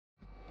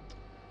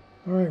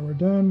Alright, we're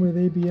done with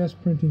ABS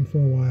printing for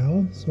a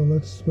while, so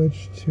let's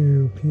switch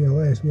to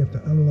PLA. So we have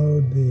to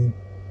unload the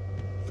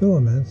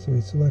filament, so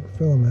we select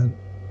filament,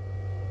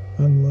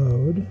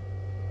 unload.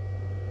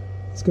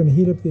 It's going to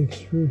heat up the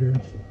extruder,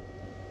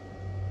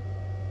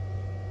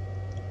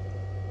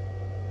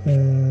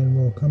 and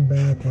we'll come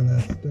back when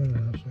that's done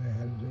and I'll show you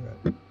how to do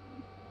it.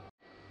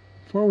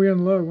 Before we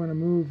unload, we want to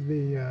move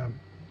the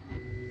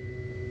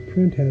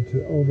printhead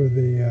over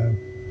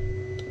the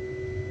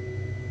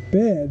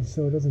bed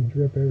so it doesn't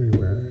drip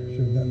everywhere.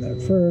 Should have done that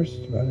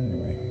first, but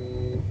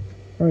anyway.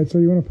 Alright, so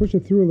you want to push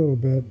it through a little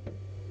bit.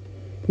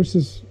 Push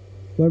this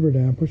lever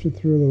down, push it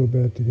through a little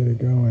bit to get it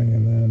going,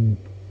 and then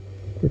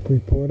quickly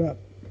pull it up.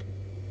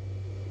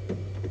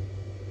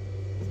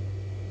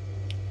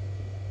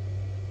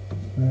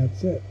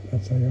 That's it.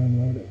 That's how you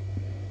unload it.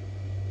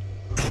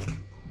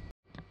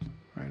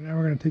 Alright, now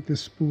we're going to take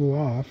this spool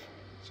off.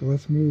 So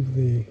let's move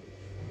the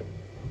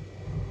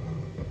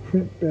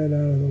print bed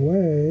out of the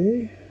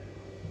way.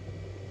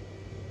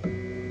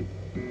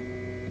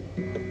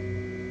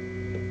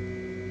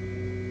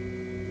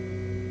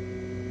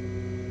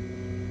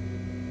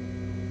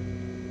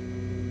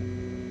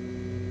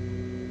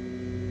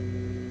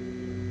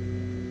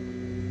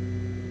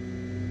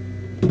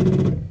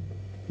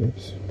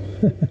 Oops.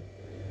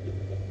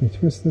 You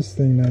twist this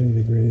thing 90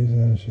 degrees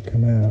and then it should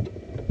come out.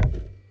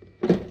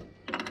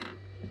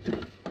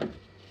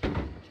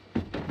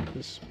 Take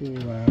this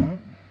spool out.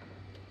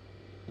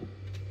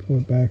 Pull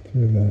it back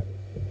through the...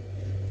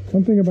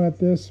 One thing about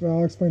this, well,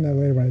 I'll explain that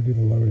later when I do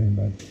the loading,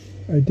 but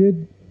I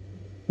did...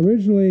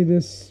 Originally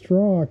this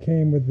straw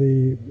came with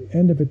the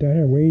end of it down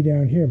here, way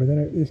down here, but then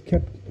it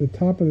kept... The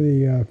top of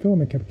the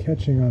filament kept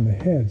catching on the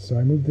head, so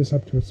I moved this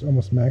up to its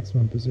almost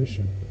maximum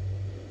position.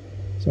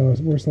 So it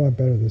works a lot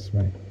better this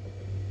way.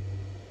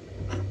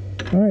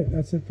 Alright,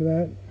 that's it for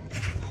that.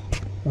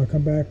 I'll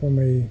come back when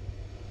we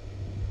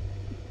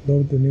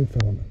load the new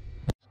filament.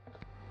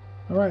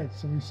 Alright,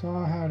 so we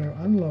saw how to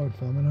unload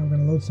filament. Now we're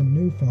going to load some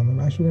new filament.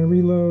 Actually, we're going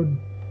to reload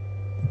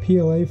the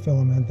PLA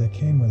filament that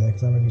came with it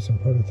because I'm going to do some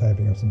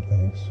prototyping of some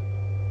things.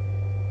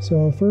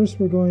 So first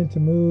we're going to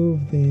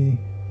move the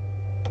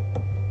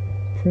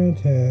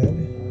printhead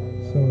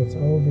so it's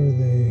over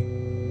the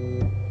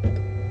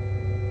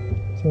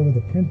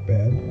print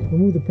bed. We'll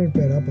move the print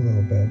bed up a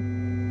little bit.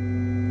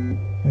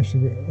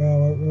 Actually,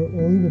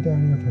 we'll leave it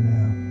down here for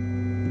now.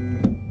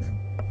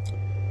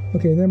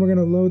 Okay, then we're going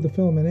to load the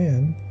filament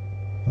in.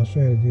 I'll show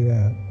you how to do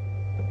that.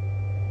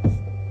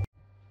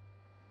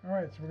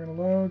 Alright, so we're going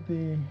to load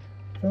the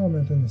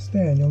filament in the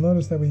stand. You'll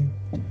notice that we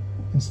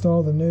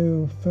installed a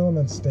new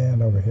filament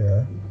stand over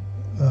here.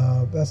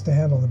 That's to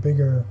handle the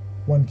bigger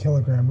 1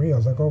 kilogram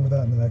reels. I'll go over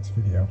that in the next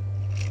video.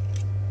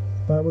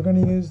 But we're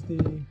going to use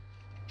the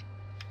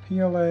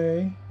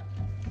PLA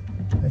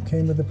that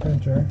came with the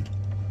printer.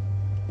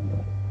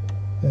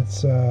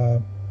 It's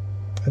I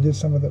did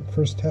some of the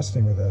first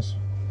testing with this.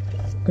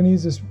 I'm going to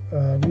use this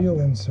reel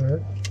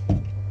insert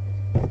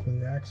for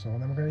the axle,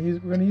 and then we're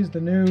going to use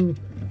the new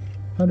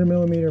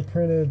 100mm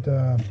printed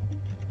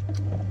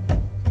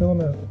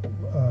filament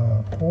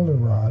holder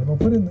rod. We'll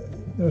put in.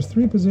 There's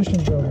 3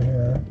 positions over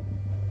here.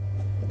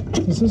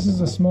 Since this is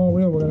a small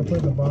reel, we're going to put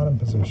it in the bottom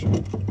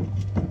position.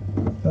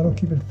 That'll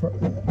keep it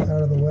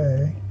out of the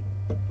way.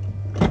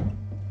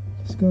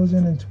 This goes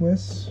in and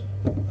twists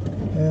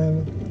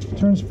and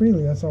turns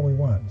freely. That's all we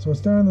want. So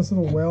it's down in this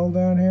little well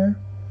down here.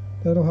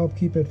 That'll help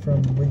keep it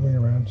from wiggling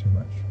around too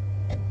much.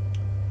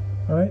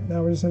 Alright,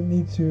 now we just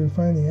need to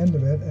find the end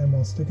of it and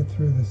we'll stick it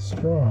through the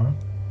straw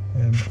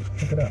and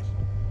hook it up.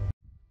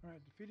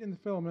 Alright, to feed in the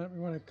filament, we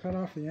want to cut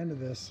off the end of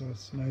this so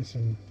it's nice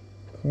and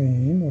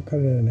clean. We'll cut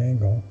it at an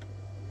angle.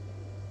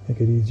 Make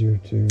it easier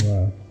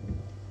to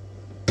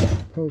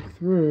poke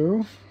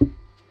through. Want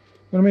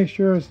to make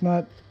sure it's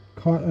not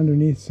caught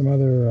underneath some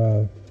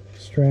other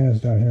strands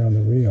down here on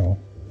the reel,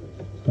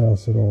 or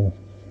else it'll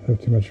have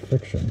too much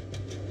friction.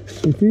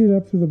 So we feed it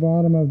up through the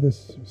bottom of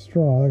this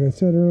straw. Like I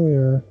said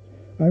earlier,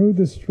 I moved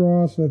this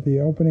straw so that the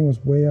opening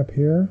was way up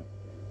here,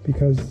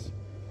 because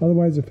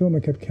otherwise the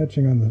filament kept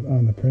catching on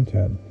the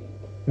printhead,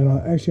 and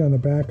actually on the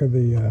back of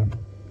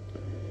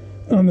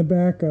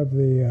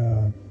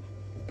the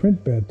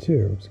print bed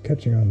too. It's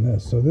catching on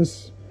this. So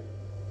this,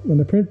 when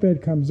the print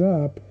bed comes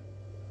up,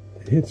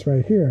 it hits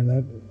right here, and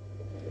that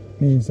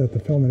means that the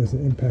filament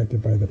isn't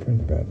impacted by the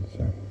print bed.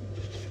 So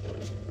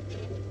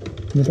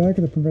in the back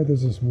of the print bed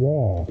there's this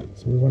wall,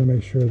 so we want to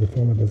make sure the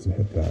filament doesn't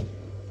hit that.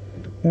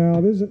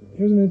 Now here's an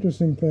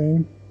interesting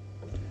thing.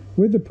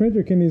 With the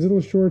printer came these little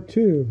short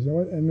tubes,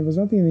 and there was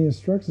nothing in the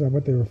instructions on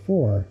what they were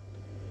for.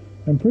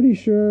 I'm pretty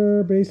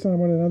sure, based on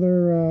what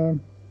another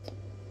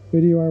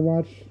video I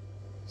watched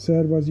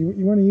said, was you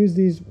want to use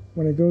these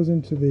when it goes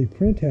into the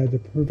printhead to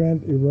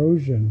prevent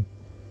erosion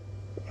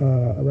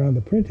around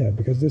the printhead,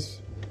 because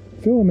this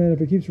filament, if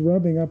it keeps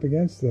rubbing up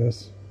against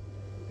this,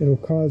 it'll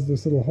cause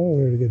this little hole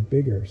here to get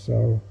bigger.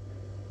 So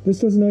this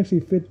doesn't actually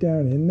fit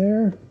down in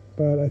there,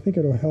 but I think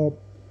it'll help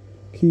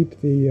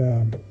keep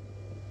the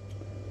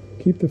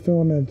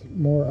filament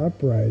more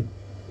upright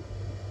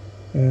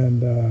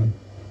and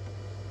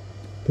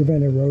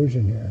prevent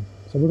erosion here.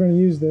 So we're going to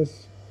use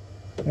this,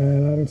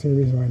 and I don't see any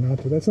reason why not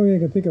to. That's the only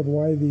thing I can think of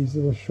why these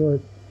little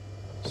short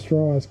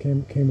straws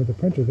came with the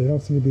printer. They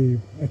don't seem to be,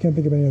 I can't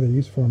think of any other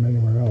use for them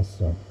anywhere else.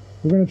 So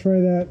we're going to try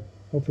that.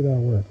 Hopefully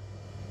that'll work.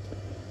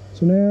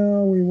 So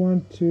now we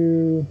want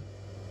to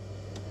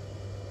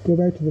go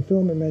back to the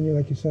filament menu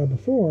like you saw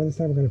before. This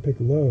time we're going to pick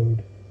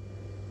load.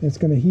 And it's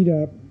going to heat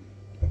up.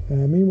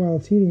 Meanwhile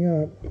it's heating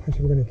up.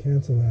 Actually, we're going to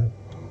cancel that,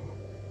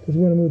 because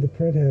we want to move the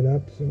printhead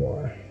up some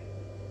more.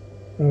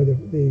 We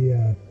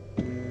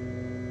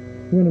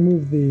want to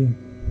move the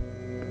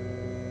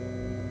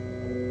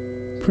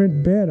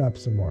print bed up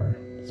some more,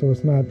 so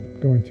it's not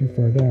going too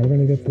far down. We're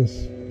going to get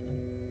this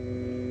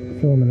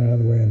filament out of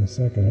the way in a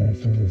second here,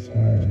 so it's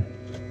higher.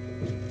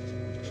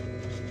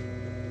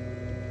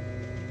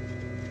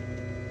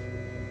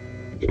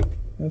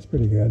 That's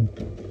pretty good.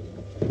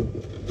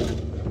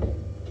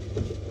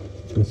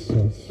 This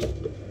is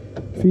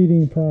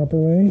feeding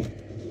properly.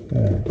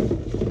 There.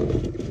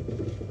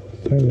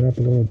 Tighten it up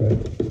a little bit.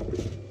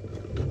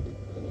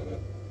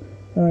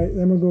 Alright,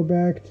 then we'll go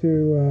back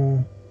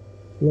to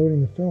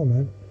loading the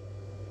filament.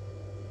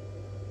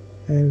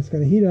 And it's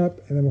going to heat up,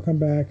 and then we'll come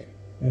back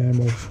and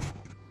we'll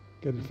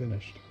get it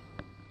finished.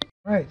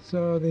 Alright,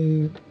 so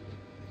the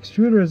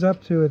extruder is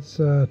up to its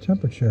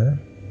temperature,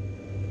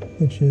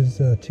 which is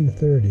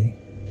 230.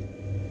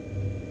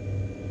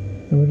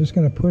 And we're just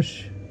going to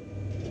push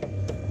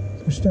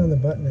down the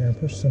button there and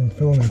push some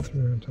filament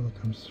through until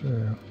it comes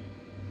through.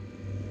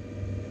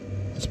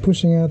 It's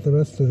pushing out the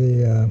rest of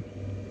the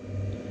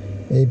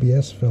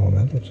ABS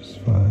filament, which is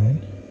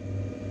fine.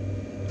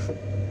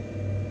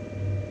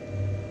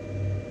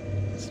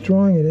 It's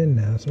drawing it in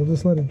now, so we'll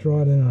just let it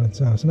draw it in on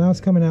its own. So now it's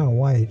coming out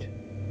white.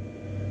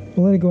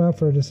 We'll let it go out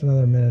for just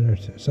another minute or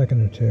two,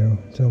 second or two,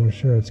 until we're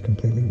sure it's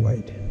completely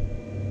white.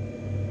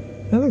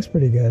 That looks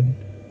pretty good.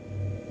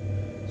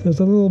 So there's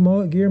a little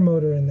gear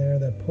motor in there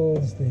that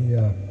pulls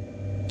the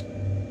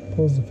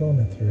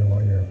filament through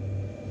while you're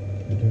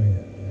doing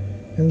it.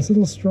 And this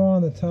little straw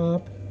on the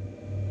top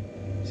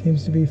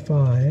seems to be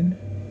fine.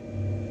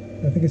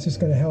 I think it's just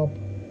going to help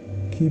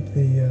keep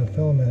the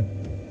filament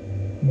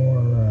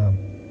more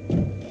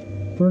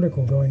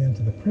vertical going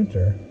into the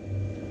printer.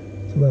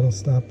 So that'll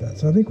stop that.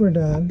 So I think we're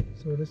done.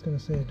 So we're just going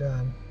to say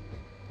done.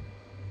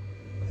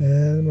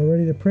 And we're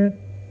ready to print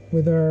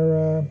with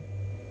our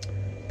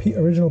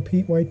original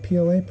white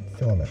PLA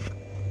filament.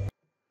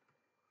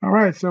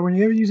 Alright, so when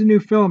you ever use a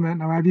new filament,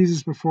 now I've used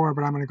this before,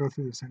 but I'm going to go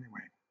through this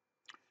anyway.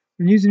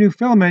 When you use a new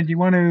filament, you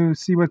want to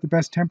see what the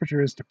best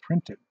temperature is to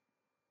print it.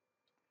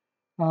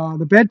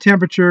 The bed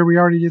temperature, we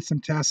already did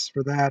some tests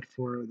for that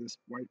for this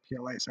white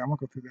PLA, so I won't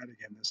go through that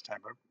again this time.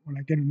 But when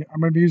I'm going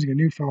to be using a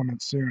new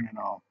filament soon, and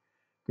I'll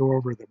go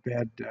over the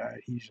bed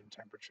adhesion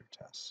temperature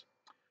tests.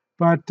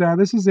 But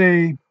this is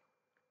a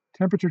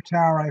temperature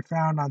tower I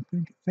found on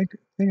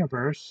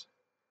Thingiverse,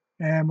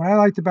 and what I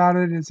liked about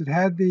it is it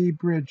had the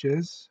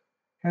bridges,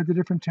 had the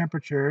different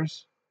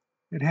temperatures.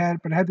 But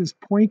it had this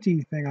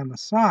pointy thing on the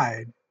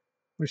side,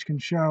 which can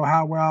show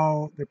how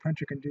well the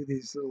printer can do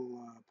these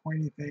little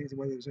pointy things and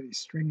whether there's any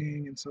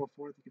stringing and so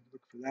forth. You can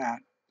look for that.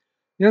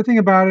 The other thing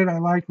about it I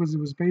liked was it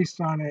was based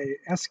on a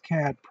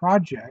SCAD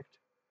project,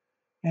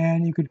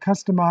 and you could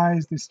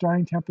customize the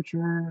starting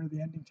temperature,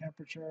 the ending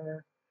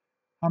temperature,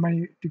 how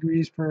many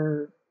degrees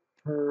per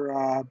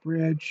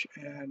bridge,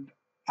 and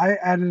I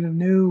added a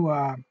new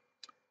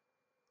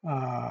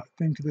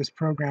thing to this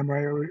program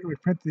where it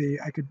would print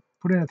I could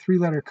put in a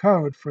 3-letter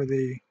code for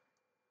the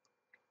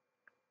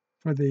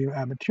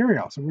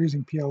material. So we're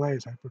using PLA,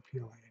 so I put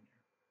PLA in here.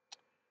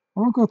 I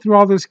won't go through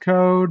all this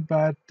code,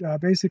 but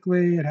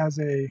basically it has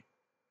a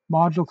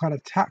module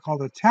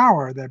called a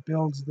tower that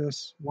builds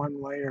this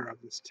one layer of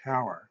this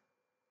tower.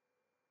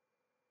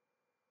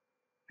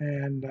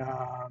 And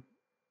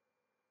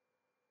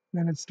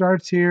then it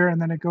starts here,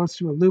 and then it goes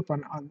through a loop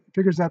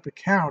figures out the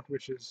count,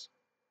 which is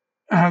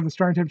the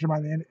starting temperature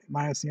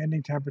minus the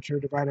ending temperature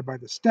divided by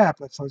the step.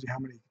 That tells you how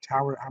many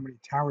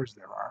towers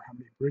there are, how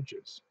many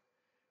bridges.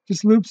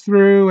 Just loops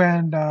through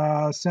and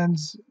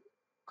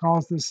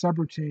calls this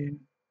subroutine.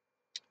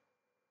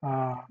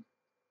 To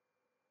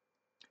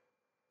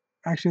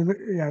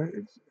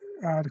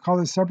call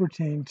this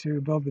subroutine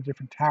to build the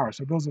different towers.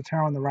 So it builds a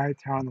tower on the right,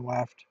 tower on the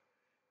left,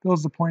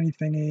 builds the pointy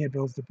thingy, it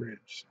builds the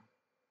bridge.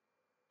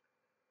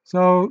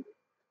 So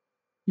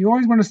you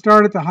always want to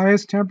start at the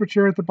highest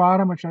temperature at the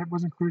bottom, which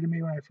wasn't clear to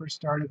me when I first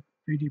started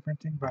 3D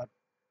printing, but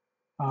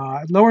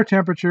at lower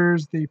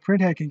temperatures, the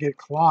printhead can get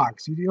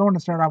clogged. So you don't want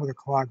to start out with a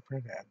clogged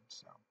printhead.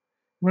 So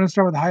you want to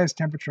start with the highest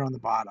temperature on the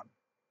bottom.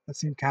 That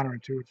seemed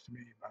counterintuitive to me,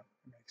 but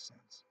it makes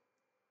sense.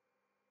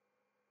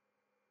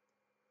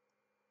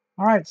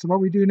 All right, so what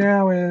we do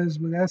now is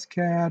with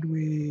SCAD,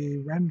 we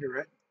render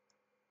it.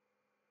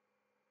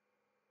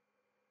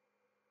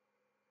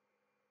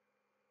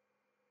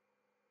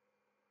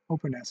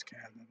 Open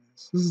SCAD, that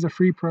is. This is a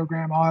free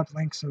program. I'll have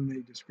links in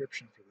the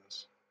description for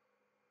this.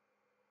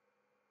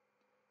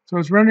 So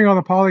it's rendering all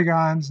the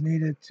polygons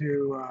needed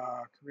to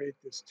create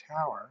this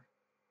tower.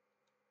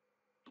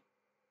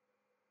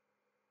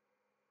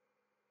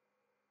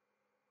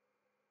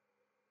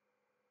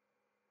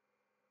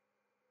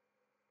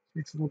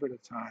 Takes a little bit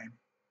of time.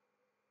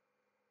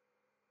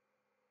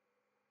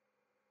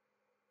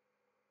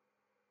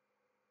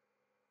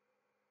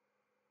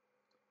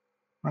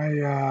 My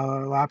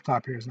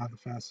laptop here is not the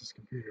fastest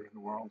computer in the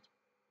world.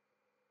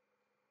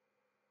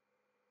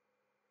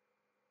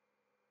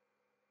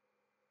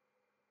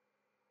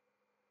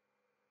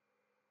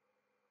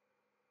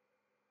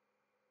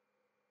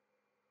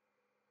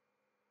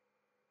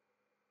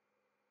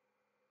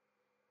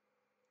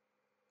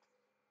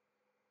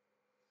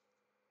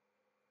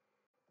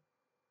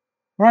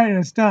 All right, and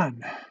it's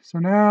done. So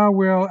now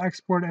we'll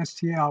export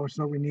STL, which is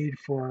what we need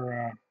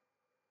for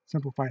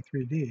Simplify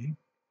 3D.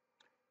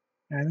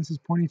 And this is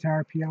Pointy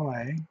Tower PLA. Go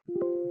ahead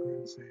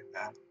and save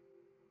that.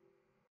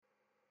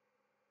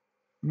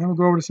 And then we'll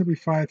go over to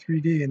Simplify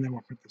 3D, and then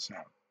we'll print this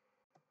out.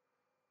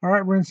 All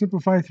right, we're in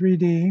Simplify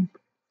 3D,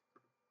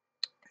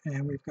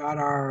 and we've got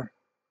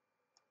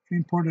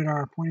imported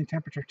our Pointy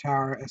Temperature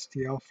Tower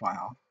STL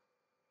file.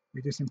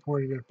 We just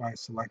imported it by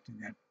selecting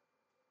it.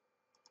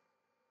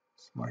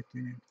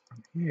 Selecting it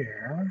from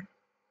here.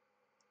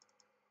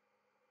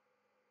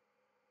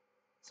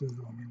 This is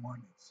the one we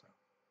wanted. So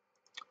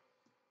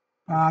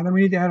then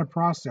we need to add a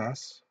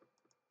process.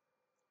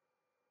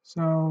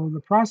 So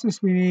the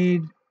process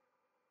we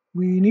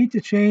need to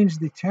change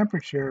the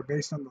temperature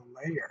based on the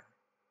layer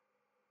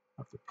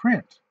of the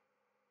print.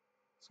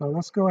 So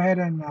let's go ahead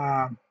and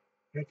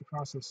get the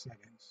process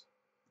settings.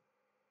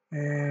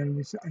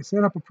 And I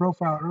set up a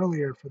profile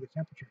earlier for the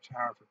temperature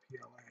tower for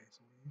PLA,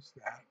 so we'll use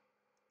that.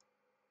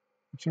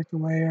 We'll check the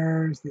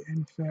layers, the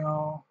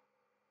infill.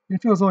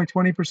 Infill is only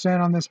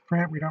 20% on this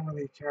print. We don't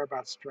really care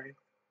about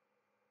strength.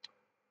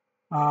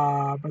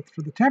 But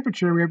for the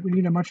temperature, we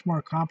need a much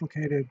more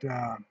complicated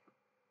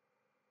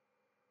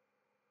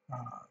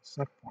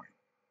set point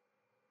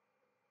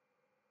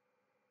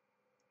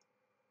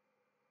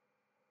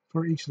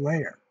for each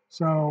layer.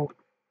 So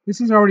this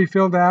is already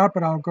filled out,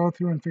 but I'll go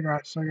through and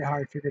show you how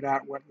I figured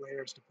out what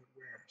layers to put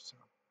where.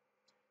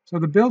 So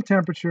the build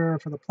temperature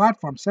for the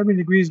platform, 70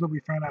 degrees is what we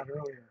found out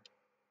earlier.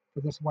 For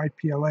this white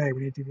PLA,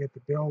 we need to get the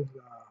build,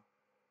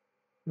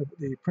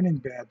 the printing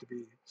bed to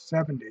be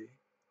 70.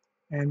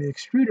 And the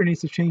extruder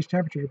needs to change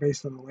temperature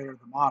based on the layer of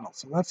the model.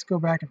 So let's go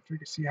back and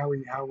see how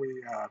we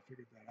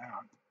figured that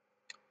out.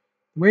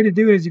 The way to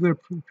do it is you go to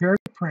prepare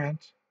to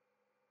print,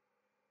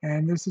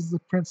 and this is the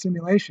print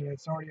simulation.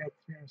 It's already at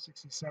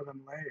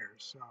 367 layers.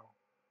 So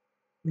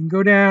we can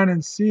go down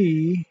and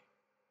see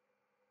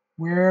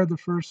where the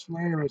first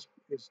layer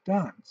is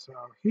done. So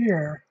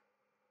here,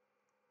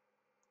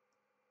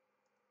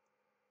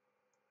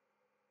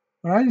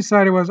 what I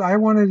decided was I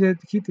wanted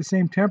it to keep the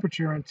same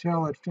temperature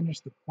until it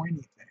finished the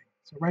pointy thing.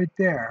 So right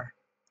there,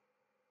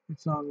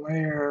 it's on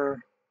layer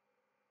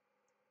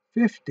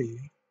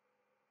 50.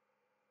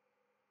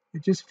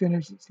 It just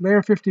finished. It's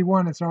layer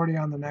 51. It's already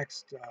on the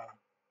next.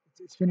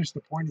 It's finished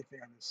the pointy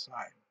thing on this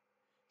side.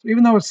 So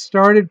even though it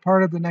started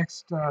part of the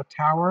next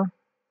tower,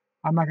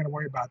 I'm not going to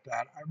worry about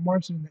that. I'm more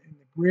interested in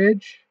the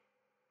bridge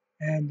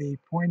and the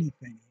pointy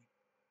thingy.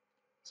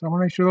 So I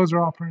want to make sure those are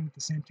all printed at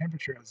the same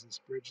temperature as this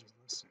bridge is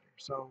listed here.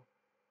 So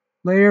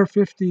layer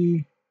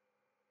 50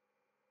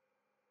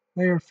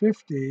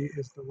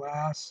 is the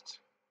last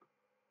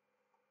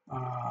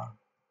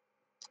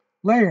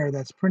layer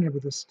that's printed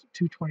with this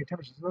 220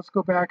 temperature. So let's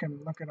go back and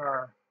look at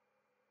our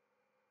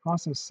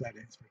process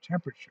settings for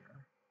temperature.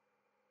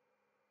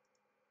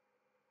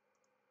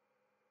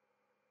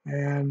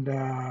 And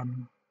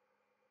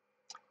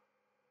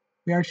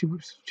we actually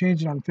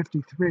changed it on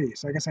 53.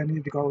 So I guess I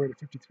need to go over to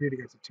 53 to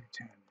get to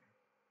 210.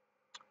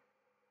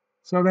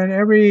 So then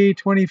every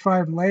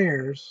 25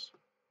 layers,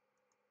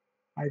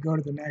 I go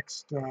to the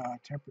next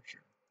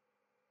temperature.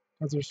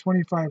 Because there's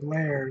 25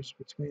 layers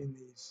between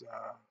these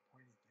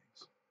pointy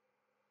things.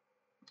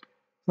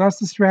 So that's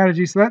the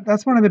strategy. So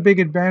that's one of the big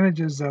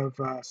advantages of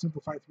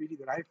Simplify 3D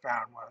that I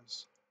found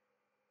was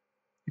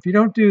if you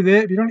don't do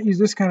this, if you don't use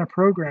this kind of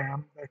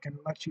program that can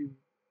let you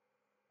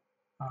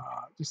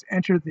just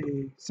enter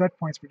the set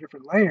points for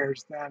different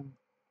layers, then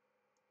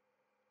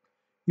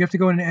you have to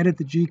go in and edit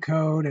the G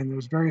code, and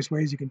there's various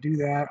ways you can do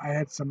that. I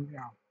had some,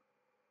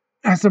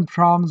 some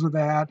problems with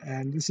that,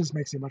 and this just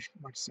makes it much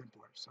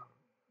simpler. So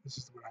this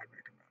is what I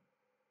recommend.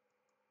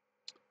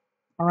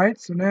 All right,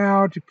 so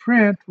now to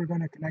print, we're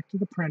going to connect to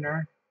the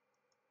printer,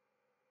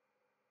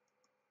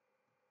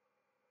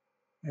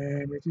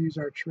 and we have to use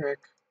our trick,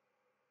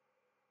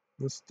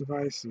 list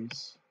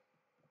devices,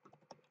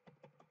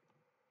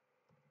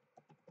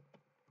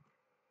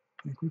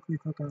 and quickly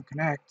click on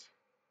connect.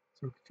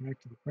 So we can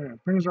connect to the printer. The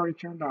printer's already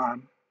turned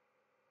on.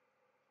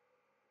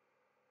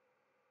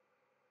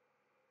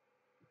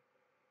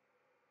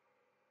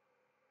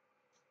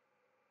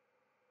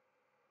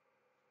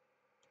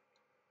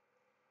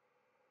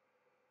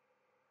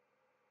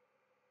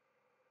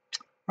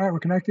 All right, we're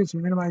connected, so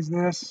we minimize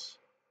this,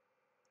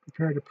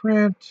 prepare to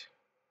print,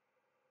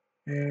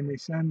 and we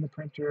send the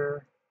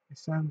printer, we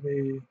send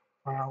the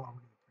file over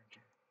to the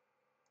printer.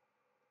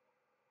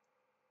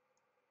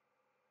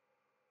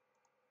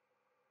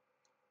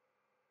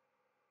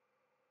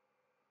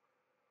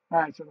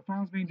 Alright, so the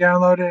file's being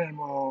downloaded and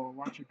we'll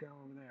watch it go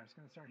over there. It's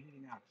going to start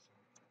heating up.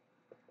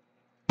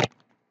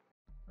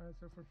 Alright,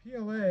 so for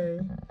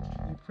PLA,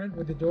 you print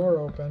with the door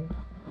open,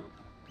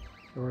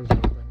 doors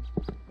open,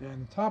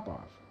 and the top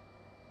off.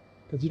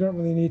 Because you don't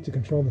really need to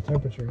control the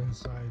temperature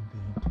inside the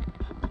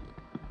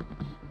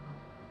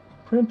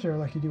printer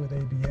like you do with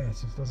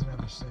ABS. It doesn't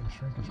have the same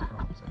shrinkage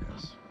problems, I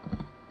guess.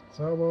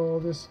 So we'll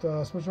just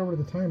switch over to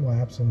the time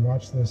lapse and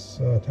watch this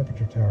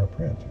temperature tower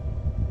print.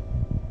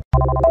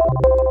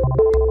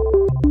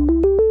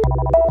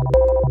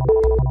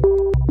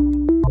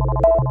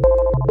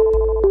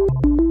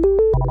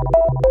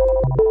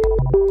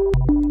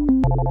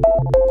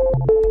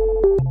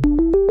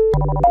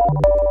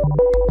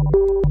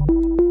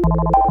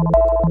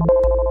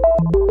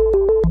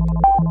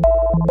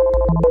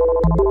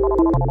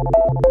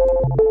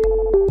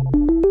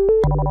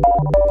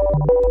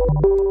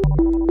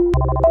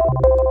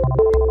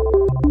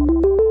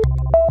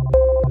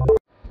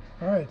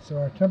 So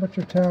our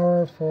temperature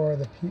tower for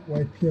the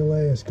white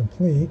PLA is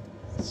complete.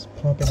 Let's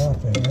pop it off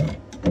there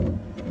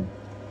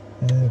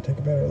and take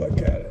a better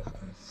look at it.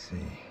 Let's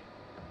see.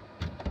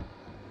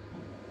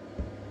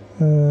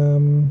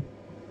 You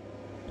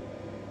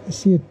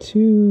see at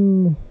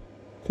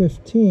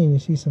 215, you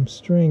see some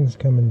strings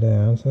coming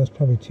down, so that's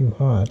probably too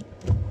hot.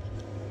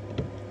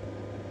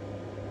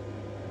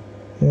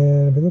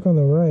 And if you look on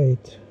the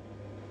right,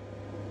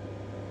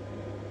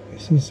 you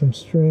see some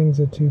strings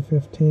at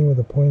 215 with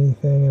a pointy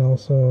thing, and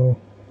also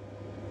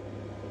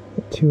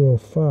at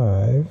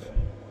 205.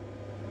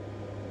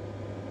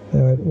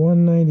 Now at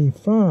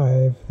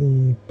 195,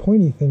 the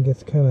pointy thing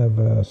gets kind of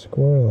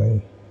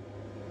squirrely.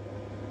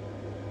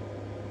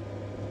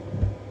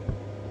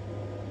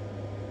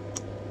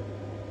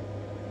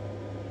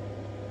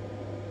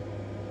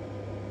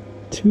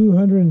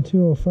 .200 and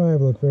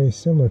 205 look very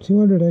similar.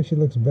 200 actually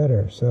looks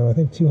better, so I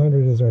think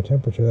 200 is our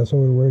temperature. That's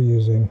what we were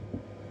using.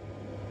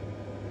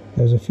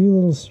 There's a few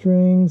little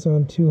strings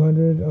on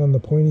 200 on the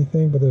pointy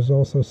thing, but there's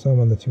also some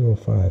on the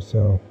 205.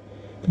 So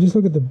if you just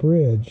look at the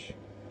bridge,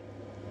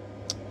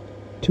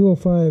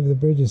 205, the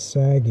bridge is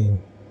sagging.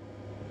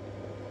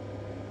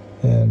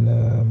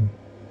 And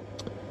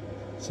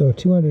so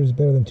 200 is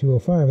better than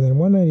 205. And then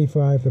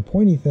 195, the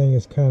pointy thing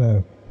is kind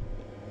of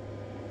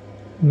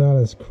not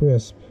as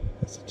crisp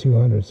as the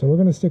 200. So we're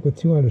going to stick with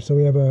 200. So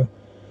we have a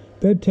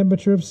bed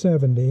temperature of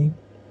 70.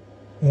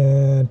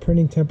 And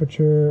printing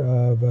temperature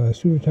of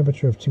extruder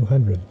temperature of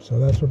 200. So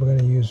that's what we're going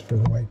to use for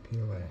the white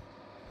PLA.